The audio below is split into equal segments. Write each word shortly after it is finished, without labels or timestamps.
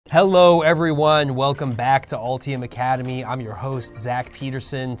Hello everyone, welcome back to Altium Academy. I'm your host, Zach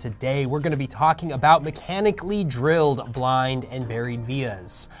Peterson. Today we're going to be talking about mechanically drilled blind and buried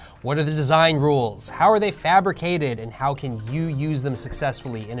vias. What are the design rules? How are they fabricated? And how can you use them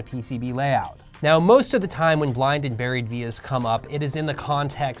successfully in a PCB layout? Now, most of the time when blind and buried vias come up, it is in the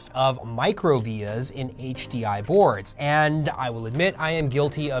context of microvias in HDI boards. And I will admit, I am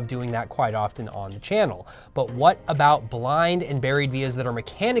guilty of doing that quite often on the channel. But what about blind and buried vias that are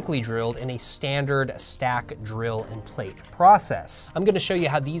mechanically drilled in a standard stack drill and plate process? I'm going to show you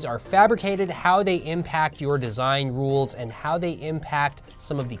how these are fabricated, how they impact your design rules, and how they impact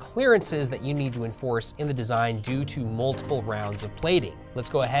some of the clearances that you need to enforce in the design due to multiple rounds of plating. Let's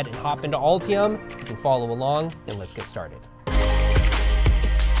go ahead and hop into Altium. You can follow along and let's get started.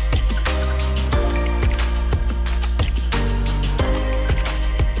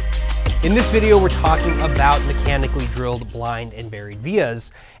 In this video, we're talking about mechanically drilled blind and buried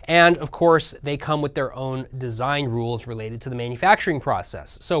vias. And of course, they come with their own design rules related to the manufacturing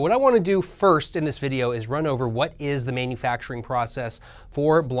process. So what I want to do first in this video is run over what is the manufacturing process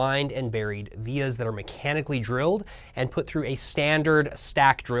for blind and buried vias that are mechanically drilled and put through a standard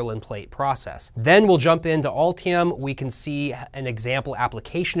stack drill and plate process. Then we'll jump into Altium. We can see an example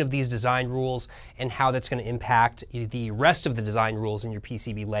application of these design rules and how that's going to impact the rest of the design rules in your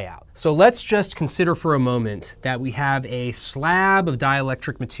PCB layout. So let's just consider for a moment that we have a slab of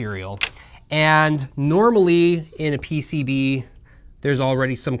dielectric material, and normally in a PCB there's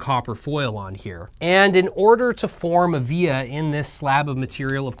already some copper foil on here. And in order to form a via in this slab of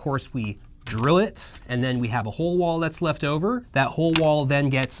material, of course we drill it, and then we have a hole wall that's left over. That hole wall then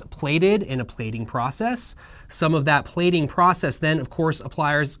gets plated in a plating process. Some of that plating process then of course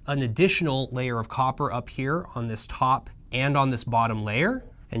applies an additional layer of copper up here on this top and on this bottom layer.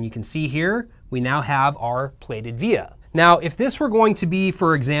 And you can see here, we now have our plated via. Now, if this were going to be,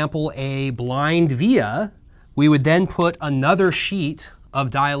 for example, a blind via, we would then put another sheet of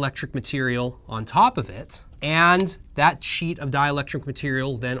dielectric material on top of it. And that sheet of dielectric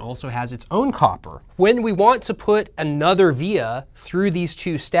material then also has its own copper. When we want to put another via through these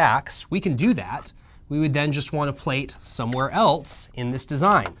two stacks, we can do that. We would then just want to plate somewhere else in this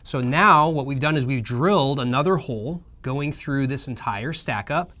design. So now what we've done is we've drilled another hole going through this entire stack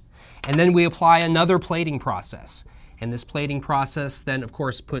up, and then we apply another plating process. And this plating process then of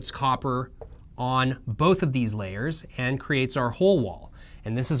course puts copper on both of these layers and creates our hole wall.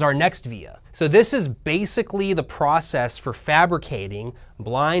 And this is our next via. So this is basically the process for fabricating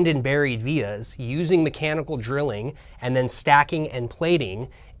blind and buried vias using mechanical drilling and then stacking and plating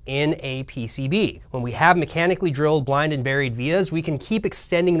in a PCB. When we have mechanically drilled blind and buried vias, we can keep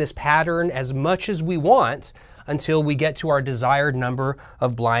extending this pattern as much as we want until we get to our desired number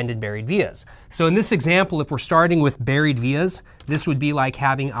of blind and buried vias. So in this example, if we're starting with buried vias, this would be like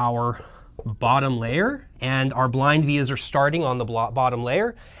having our bottom layer, and our blind vias are starting on the bottom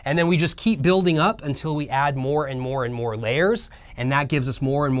layer, and then we just keep building up until we add more and more and more layers, and that gives us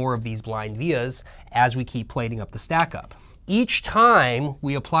more and more of these blind vias as we keep plating up the stack up. Each time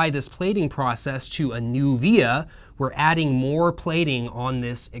we apply this plating process to a new via, we're adding more plating on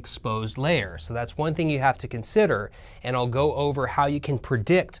this exposed layer. So that's one thing you have to consider, and I'll go over how you can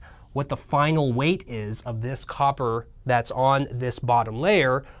predict what the final weight is of this copper that's on this bottom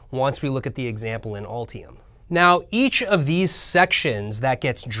layer once we look at the example in Altium. Now, each of these sections that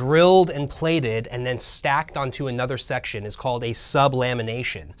gets drilled and plated and then stacked onto another section is called a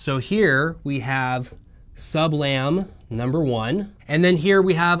sub-lamination. So here we have sub-lam number 1, and then here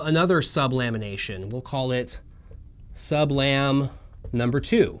we have another sub-lamination. We'll call it sub-lam number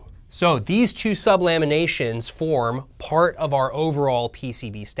 2. So these two sub-laminations form part of our overall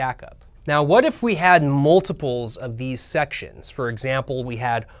PCB stack-up. Now, what if we had multiples of these sections? For example, we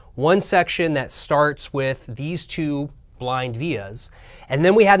had one section that starts with these two blind vias, and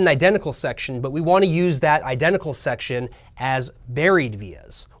then we had an identical section, but we want to use that identical section as buried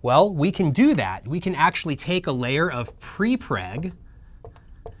vias. Well, we can do that. We can actually take a layer of Prepreg,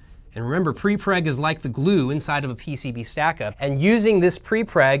 and remember, Prepreg is like the glue inside of a PCB stack-up, and using this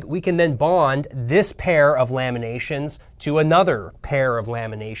Prepreg, we can then bond this pair of laminations to another pair of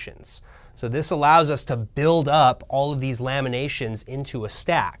laminations. So this allows us to build up all of these laminations into a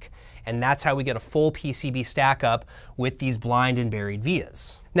stack. And that's how we get a full PCB stack up with these blind and buried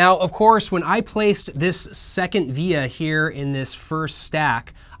vias. Now, of course, when I placed this second via here in this first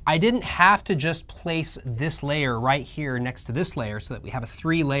stack, I didn't have to just place this layer right here next to this layer so that we have a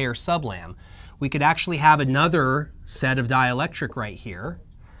 3-layer sub-lam. We could actually have another set of dielectric right here,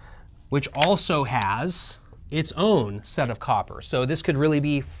 which also has its own set of copper. So this could really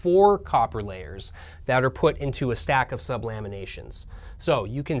be 4 copper layers that are put into a stack of sub-laminations. So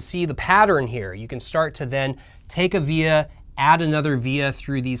you can see the pattern here. You can start to then take a via, add another via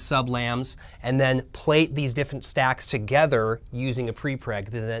through these sub-lams, and then plate these different stacks together using a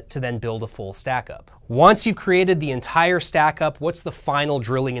prepreg to then build a full stack up. Once you've created the entire stack up, what's the final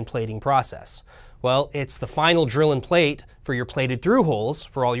drilling and plating process? Well, it's the final drill and plate for your plated through holes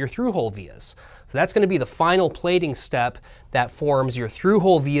for all your through hole vias. So that's going to be the final plating step that forms your through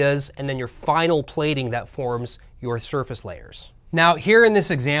hole vias, and then your final plating that forms your surface layers. Now here in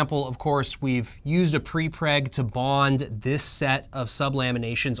this example, of course, we've used a prepreg to bond this set of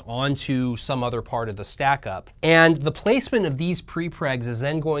sub-laminations onto some other part of the stack up. And the placement of these prepregs is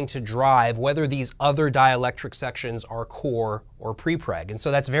then going to drive whether these other dielectric sections are core or prepreg. And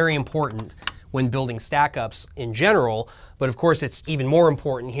so that's very important when building stack ups in general, but of course it's even more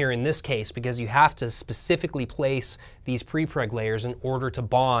important here in this case because you have to specifically place these prepreg layers in order to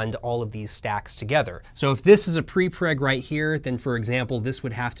bond all of these stacks together. So if this is a prepreg right here, then for example, this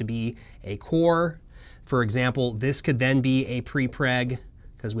would have to be a core. For example, this could then be a prepreg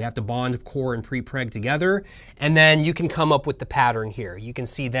because we have to bond core and prepreg together. And then you can come up with the pattern here. You can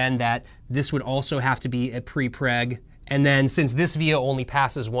see then that this would also have to be a prepreg. And then since this via only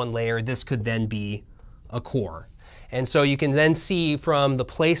passes one layer, this could then be a core. And so you can then see from the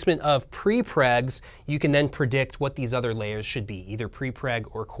placement of prepregs, you can then predict what these other layers should be, either prepreg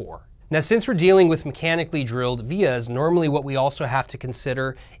or core. Now, since we're dealing with mechanically drilled vias, normally what we also have to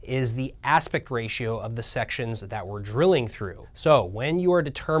consider is the aspect ratio of the sections that we're drilling through. So when you are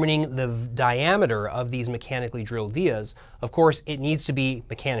determining the diameter of these mechanically drilled vias, of course, it needs to be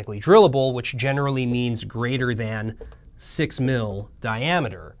mechanically drillable, which generally means greater than 6 mil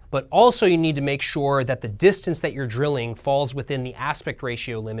diameter. But also you need to make sure that the distance that you're drilling falls within the aspect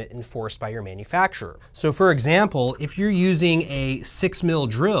ratio limit enforced by your manufacturer. So for example, if you're using a 6 mil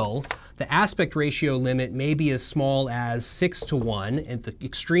drill, the aspect ratio limit may be as small as 6:1 at the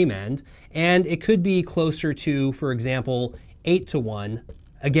extreme end, and it could be closer to, for example, 8:1,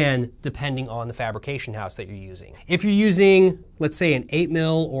 again, depending on the fabrication house that you're using. If you're using, let's say, an 8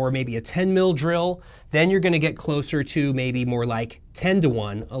 mil or maybe a 10 mil drill, then you're going to get closer to maybe more like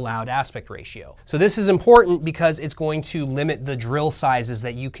 10:1 allowed aspect ratio. So this is important because it's going to limit the drill sizes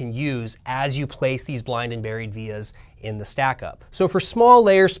that you can use as you place these blind and buried vias in the stack up. So for small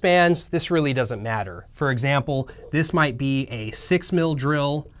layer spans, this really doesn't matter. For example, this might be a 6 mil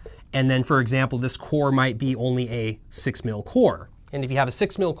drill, and then for example, this core might be only a 6 mil core. And if you have a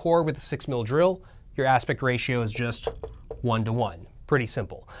 6 mil core with a 6 mil drill, your aspect ratio is just 1:1. Pretty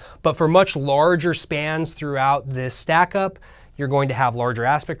simple. But for much larger spans throughout this stack up, you're going to have larger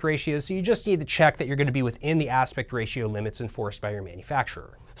aspect ratios, so you just need to check that you're going to be within the aspect ratio limits enforced by your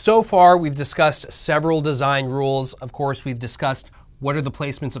manufacturer. So far, we've discussed several design rules. Of course, we've discussed what are the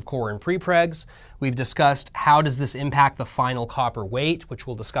placements of core and prepregs. We've discussed how does this impact the final copper weight, which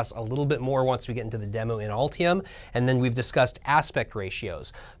we'll discuss a little bit more once we get into the demo in Altium. And then we've discussed aspect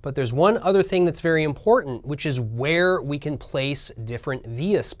ratios. But there's one other thing that's very important, which is where we can place different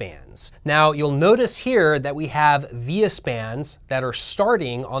via spans. Now, you'll notice here that we have via spans that are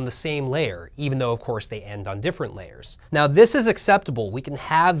starting on the same layer, even though, of course, they end on different layers. Now, this is acceptable. We can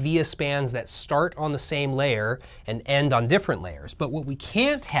have via spans that start on the same layer and end on different layers. But what we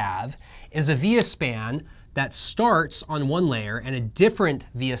can't have is a via span that starts on one layer and a different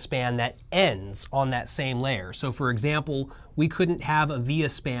via span that ends on that same layer. So for example, we couldn't have a via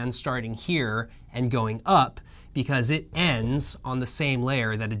span starting here and going up because it ends on the same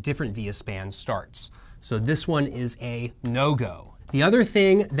layer that a different via span starts. So this one is a no-go. The other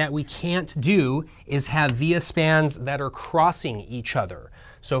thing that we can't do is have via spans that are crossing each other.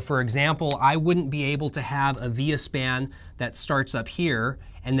 So for example, I wouldn't be able to have a via span that starts up here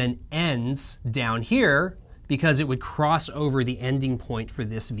and then ends down here because it would cross over the ending point for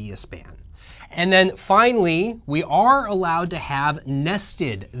this via span. And then finally, we are allowed to have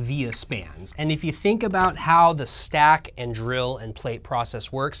nested via spans. And if you think about how the stack and drill and plate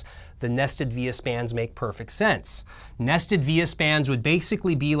process works, the nested via spans make perfect sense. Nested via spans would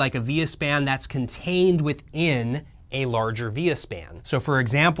basically be like a via span that's contained within a larger via span. So for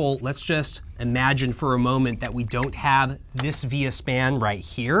example, let's just imagine for a moment that we don't have this via span right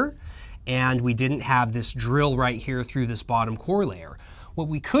here, and we didn't have this drill right here through this bottom core layer. What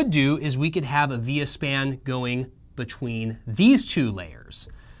we could do is we could have a via span going between these two layers.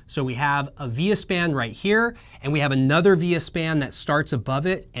 So we have a via span right here, and we have another via span that starts above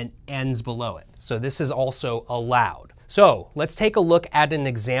it and ends below it. So this is also allowed. So let's take a look at an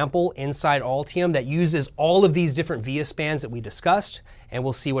example inside Altium that uses all of these different via spans that we discussed, and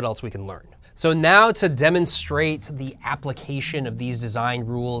we'll see what else we can learn. So now to demonstrate the application of these design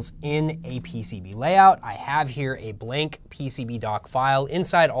rules in a PCB layout, I have here a blank PCB doc file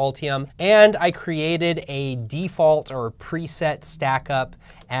inside Altium, and I created a default or preset stack up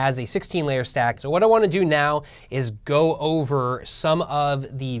as a 16-layer stack. So what I want to do now is go over some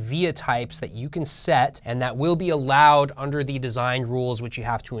of the via types that you can set and that will be allowed under the design rules, which you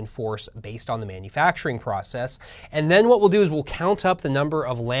have to enforce based on the manufacturing process. And then what we'll do is we'll count up the number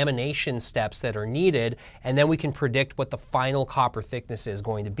of lamination steps that are needed, and then we can predict what the final copper thickness is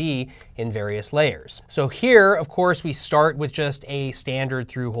going to be in various layers. So here, of course, we start with just a standard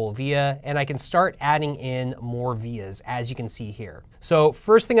through-hole via, and I can start adding in more vias, as you can see here. So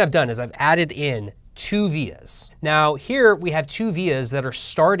first thing I've done is I've added in 2 vias. Now here we have 2 vias that are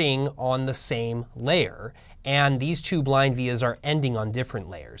starting on the same layer, and these 2 blind vias are ending on different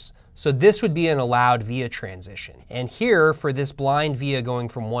layers. So this would be an allowed via transition. And here for this blind via going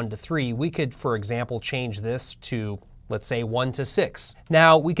from 1 to 3, we could, for example, change this to, let's say, 1 to 6.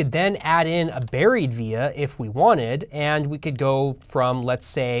 Now we could then add in a buried via if we wanted, and we could go from, let's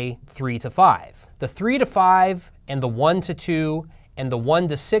say, 3 to 5. The 3 to 5 and the 1 to 2 and the 1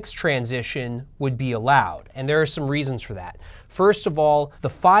 to 6 transition would be allowed. And there are some reasons for that. First of all, the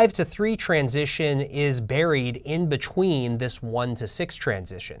 5 to 3 transition is buried in between this 1 to 6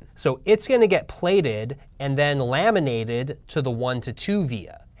 transition. So it's going to get plated and then laminated to the 1 to 2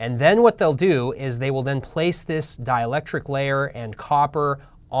 via. And then what they'll do is they will then place this dielectric layer and copper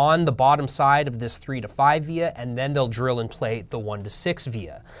on the bottom side of this 3 to 5 via, and then they'll drill and plate the 1 to 6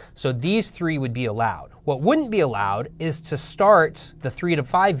 via. So these 3 would be allowed. What wouldn't be allowed is to start the 3 to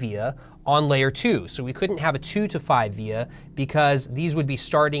 5 via on layer 2. So we couldn't have a 2 to 5 via because these would be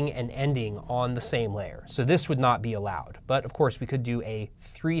starting and ending on the same layer. So this would not be allowed. But of course we could do a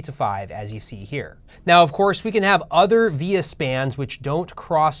 3 to 5 as you see here. Now of course we can have other via spans which don't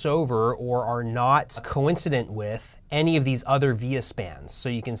cross over or are not coincident with any of these other via spans. So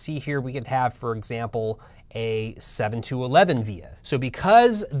you can see here we could have, for example, a 7 to 11 via. So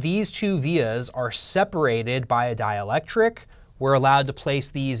because these 2 vias are separated by a dielectric, we're allowed to place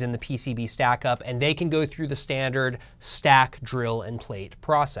these in the PCB stack up, and they can go through the standard stack, drill, and plate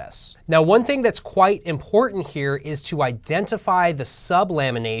process. Now, one thing that's quite important here is to identify the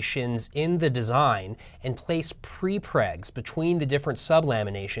sub-laminations in the design and place prepregs between the different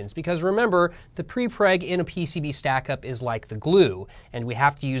sub-laminations, because remember, the prepreg in a PCB stack up is like the glue, and we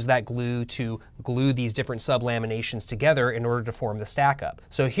have to use that glue to glue these different sub-laminations together in order to form the stack up.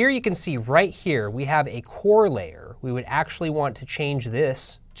 So here you can see right here, we have a core layer. We would actually want to change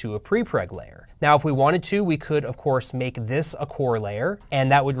this to a prepreg layer. Now, if we wanted to, we could, of course, make this a core layer,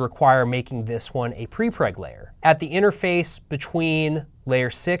 and that would require making this one a prepreg layer. At the interface between layer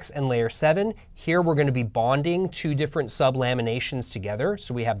 6 and layer 7, here we're going to be bonding 2 different sub-laminations together.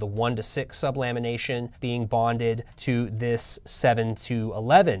 So we have the 1 to 6 sub-lamination being bonded to this 7 to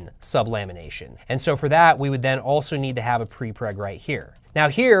 11 sub-lamination. And so for that, we would then also need to have a prepreg right here. Now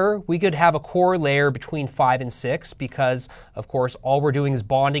here, we could have a core layer between 5 and 6 because, of course, all we're doing is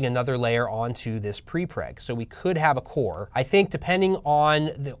bonding another layer onto this prepreg. So we could have a core. I think depending on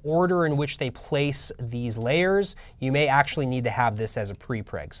the order in which they place these layers, you may actually need to have this as a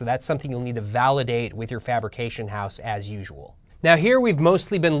prepreg. So that's something you'll need to validate with your fabrication house as usual. Now here we've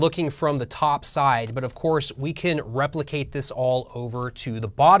mostly been looking from the top side, but of course we can replicate this all over to the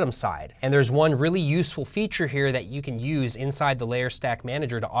bottom side. And there's one really useful feature here that you can use inside the Layer Stack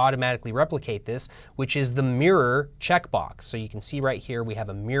Manager to automatically replicate this, which is the mirror checkbox. So you can see right here we have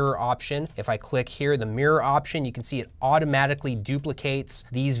a mirror option. If I click here, the mirror option, you can see it automatically duplicates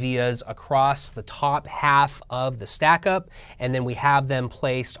these vias across the top half of the stack up, and then we have them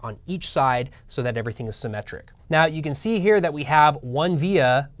placed on each side so that everything is symmetric. Now you can see here that we have one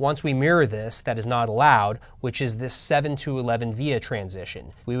via, once we mirror this, that is not allowed, which is this 7 to 11 via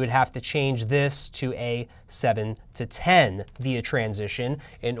transition. We would have to change this to a 7 to 10 via transition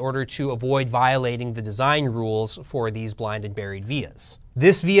in order to avoid violating the design rules for these blind and buried vias.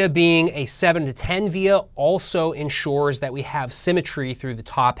 This via being a 7 to 10 via also ensures that we have symmetry through the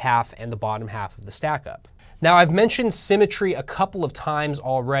top half and the bottom half of the stack up. Now I've mentioned symmetry a couple of times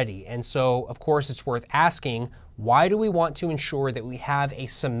already, and so of course it's worth asking, why do we want to ensure that we have a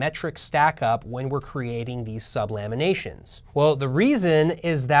symmetric stack up when we're creating these sub-laminations? Well, the reason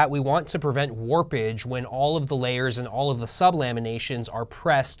is that we want to prevent warpage when all of the layers and all of the sub-laminations are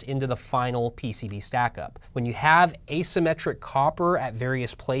pressed into the final PCB stack up. When you have asymmetric copper at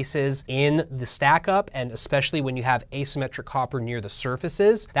various places in the stack up, and especially when you have asymmetric copper near the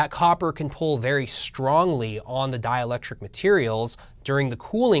surfaces, that copper can pull very strongly on the dielectric materials during the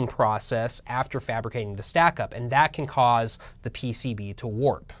cooling process after fabricating the stack up, and that can cause the PCB to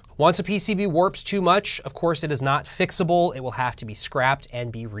warp. Once a PCB warps too much, of course it is not fixable. It will have to be scrapped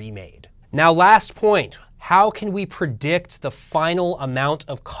and be remade. Now, last point. How can we predict the final amount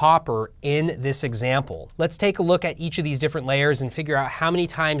of copper in this example? Let's take a look at each of these different layers and figure out how many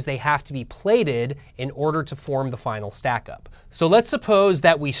times they have to be plated in order to form the final stack up. So let's suppose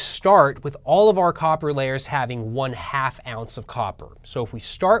that we start with all of our copper layers having 1/2 ounce of copper. So if we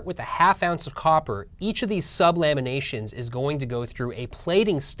start with a 1/2 ounce of copper, each of these sub-laminations is going to go through a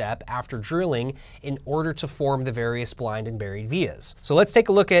plating step after drilling in order to form the various blind and buried vias. So let's take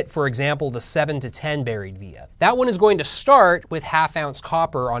a look at, for example, the 7 to 10 buried via. That one is going to start with 1/2 ounce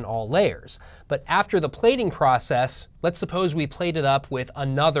copper on all layers. But after the plating process, let's suppose we plate it up with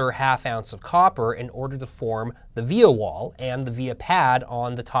another 1/2 ounce of copper in order to form the via wall and the via pad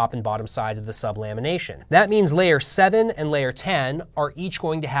on the top and bottom side of the sub-lamination. That means layer 7 and layer 10 are each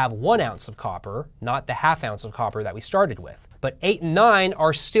going to have 1 ounce of copper, not the 1/2 ounce of copper that we started with. But 8 and 9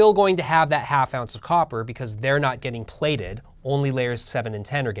 are still going to have that 1/2 ounce of copper because they're not getting plated. Only layers 7 and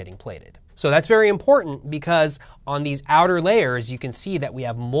 10 are getting plated. So that's very important because on these outer layers, you can see that we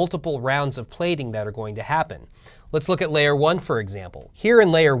have multiple rounds of plating that are going to happen. Let's look at layer 1, for example. Here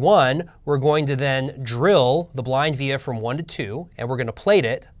in layer 1, we're going to then drill the blind via from 1 to 2, and we're going to plate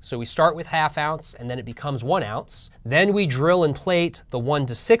it. So we start with 1/2 ounce, and then it becomes 1 ounce. Then we drill and plate the 1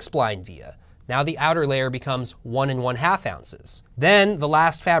 to 6 blind via. Now the outer layer becomes 1 and 1/2 ounces. Then the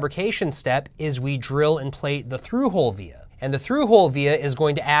last fabrication step is we drill and plate the through-hole via. And the through-hole via is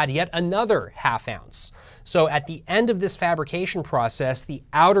going to add yet another 1/2 ounce. So at the end of this fabrication process, the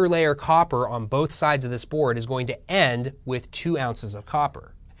outer layer copper on both sides of this board is going to end with 2 ounces of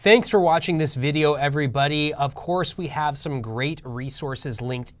copper. Thanks for watching this video, everybody. Of course, we have some great resources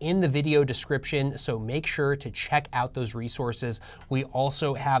linked in the video description, so make sure to check out those resources. We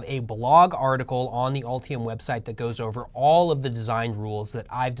also have a blog article on the Altium website that goes over all of the design rules that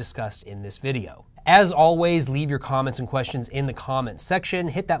I've discussed in this video. As always, leave your comments and questions in the comments section.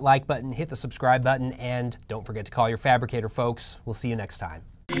 Hit that like button, hit the subscribe button, and don't forget to call your fabricator, folks. We'll see you next time.